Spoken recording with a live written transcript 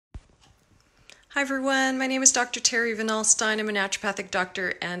Hi everyone, my name is Dr. Terry Van Alstyne. I'm a naturopathic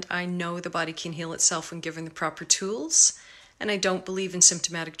doctor and I know the body can heal itself when given the proper tools, and I don't believe in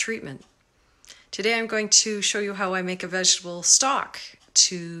symptomatic treatment. Today I'm going to show you how I make a vegetable stock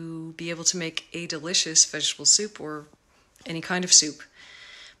to be able to make a delicious vegetable soup or any kind of soup.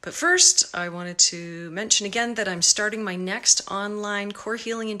 But first, I wanted to mention again that I'm starting my next online core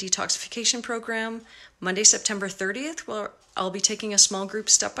healing and detoxification program Monday, September 30th, where I'll be taking a small group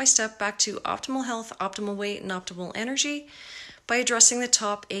step-by-step back to optimal health, optimal weight, and optimal energy by addressing the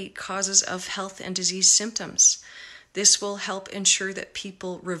top 8 causes of health and disease symptoms. This will help ensure that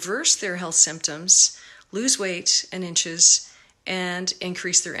people reverse their health symptoms, lose weight and inches, and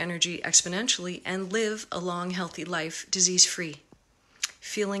increase their energy exponentially and live a long, healthy life disease-free.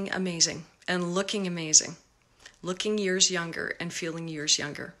 Feeling amazing and looking amazing, looking years younger and feeling years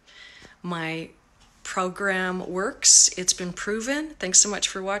younger. My program works. It's been proven. Thanks so much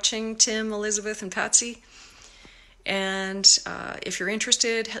for watching, Tim, Elizabeth, and Patsy. And if you're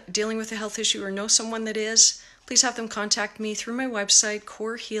interested dealing with a health issue or know someone that is, please have them contact me through my website,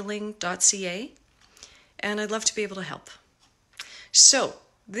 corehealing.ca, and I'd love to be able to help. So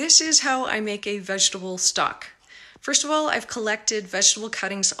this is how I make a vegetable stock. First of all, I've collected vegetable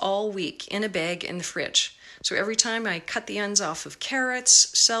cuttings all week in a bag in the fridge. So every time I cut the ends off of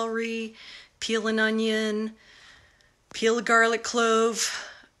carrots, celery, peel an onion, peel a garlic clove,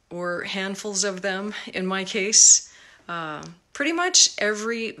 or handfuls of them in my case, pretty much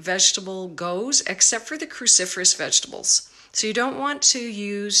every vegetable goes except for the cruciferous vegetables. So you don't want to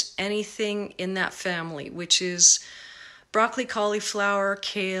use anything in that family, which is broccoli, cauliflower,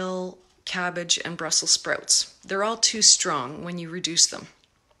 kale, cabbage, and Brussels sprouts. They're all too strong when you reduce them.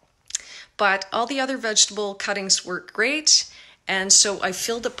 But all the other vegetable cuttings work great, and so I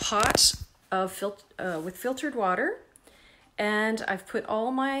filled a pot with filtered water, and I've put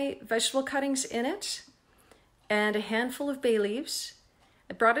all my vegetable cuttings in it and a handful of bay leaves.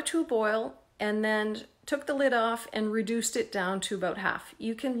 I brought it to a boil and then took the lid off and reduced it down to about half.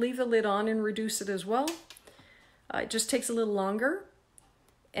 You can leave the lid on and reduce it as well. It just takes a little longer.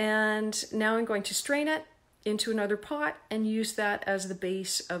 And now I'm going to strain it into another pot and use that as the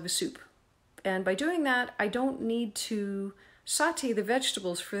base of a soup. And by doing that, I don't need to saute the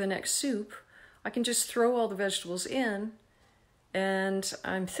vegetables for the next soup. I can just throw all the vegetables in, and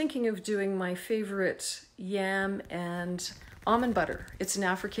I'm thinking of doing my favorite yam and almond butter. It's an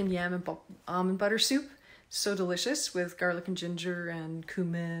African yam and almond butter soup. So delicious with garlic and ginger and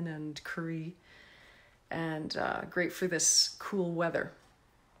cumin and curry, and great for this cool weather.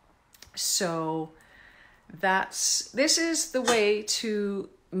 So this is the way to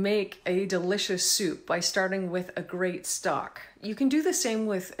make a delicious soup, by starting with a great stock. You can do the same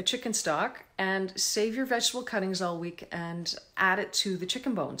with a chicken stock and save your vegetable cuttings all week and add it to the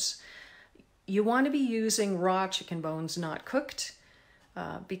chicken bones. You want to be using raw chicken bones, not cooked,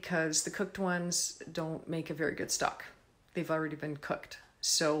 because the cooked ones don't make a very good stock. They've already been cooked.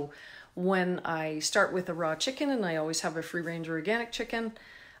 So when I start with a raw chicken, and I always have a free-range organic chicken,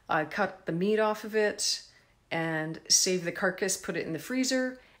 I cut the meat off of it and save the carcass, put it in the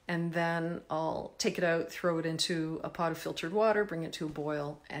freezer, and then I'll take it out, throw it into a pot of filtered water, bring it to a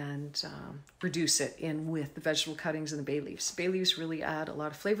boil, and reduce it in with the vegetable cuttings and the bay leaves. Bay leaves really add a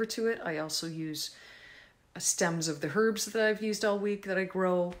lot of flavor to it. I also use stems of the herbs that I've used all week that I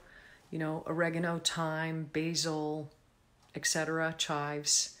grow, you know, oregano, thyme, basil, etc.,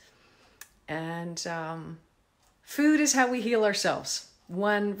 chives. And food is how we heal ourselves.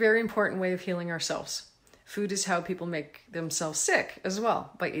 One very important way of healing ourselves. Food is how people make themselves sick as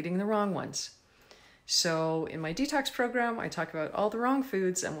well, by eating the wrong ones. So in my detox program, I talk about all the wrong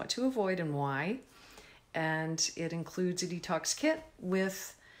foods and what to avoid and why. And it includes a detox kit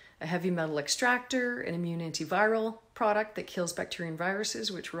with a heavy metal extractor, an immune antiviral product that kills bacteria and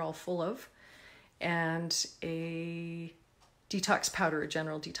viruses, which we're all full of, and a detox powder, a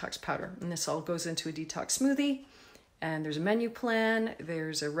general detox powder. And this all goes into a detox smoothie. And there's a menu plan,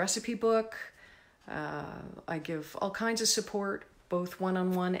 there's a recipe book. I give all kinds of support, both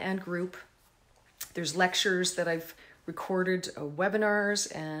one-on-one and group. There's lectures that I've recorded,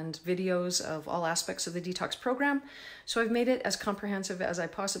 webinars and videos of all aspects of the detox program. So I've made it as comprehensive as I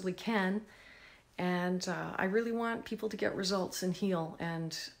possibly can. And I really want people to get results and heal.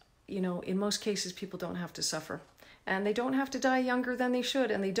 And, you know, in most cases, people don't have to suffer. And they don't have to die younger than they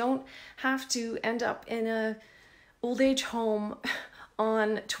should. And they don't have to end up in a old age home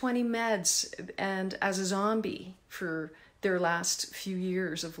on 20 meds and as a zombie for their last few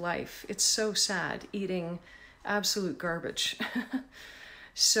years of life. It's so sad, eating absolute garbage.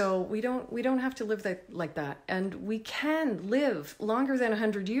 So we don't have to live like that. And we can live longer than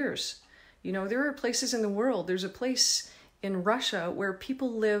 100 years. You know, there are places in the world, there's a place in Russia where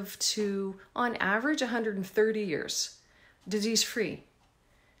people live to, on average, 130 years, disease-free.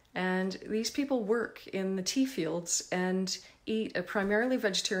 And these people work in the tea fields and eat a primarily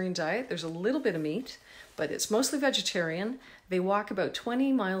vegetarian diet. There's a little bit of meat, but it's mostly vegetarian. They walk about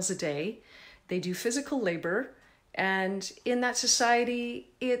 20 miles a day. They do physical labor. And in that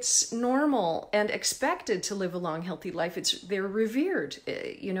society, it's normal and expected to live a long, healthy life. They're revered.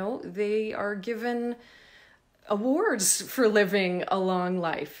 You know, they are given awards for living a long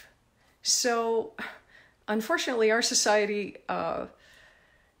life. So, unfortunately, our society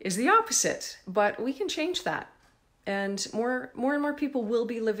is the opposite, but we can change that. And more and more people will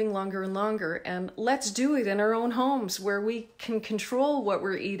be living longer and longer. And let's do it in our own homes where we can control what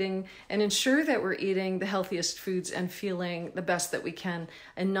we're eating and ensure that we're eating the healthiest foods and feeling the best that we can,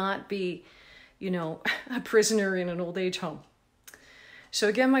 and not be, you know, a prisoner in an old age home. So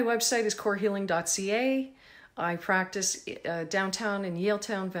again, my website is corehealing.ca. I practice downtown in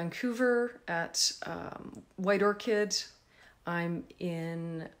Yaletown, Vancouver at White Orchid. I'm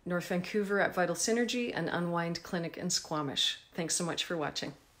in North Vancouver at Vital Synergy and Unwind Clinic in Squamish. Thanks so much for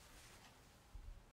watching.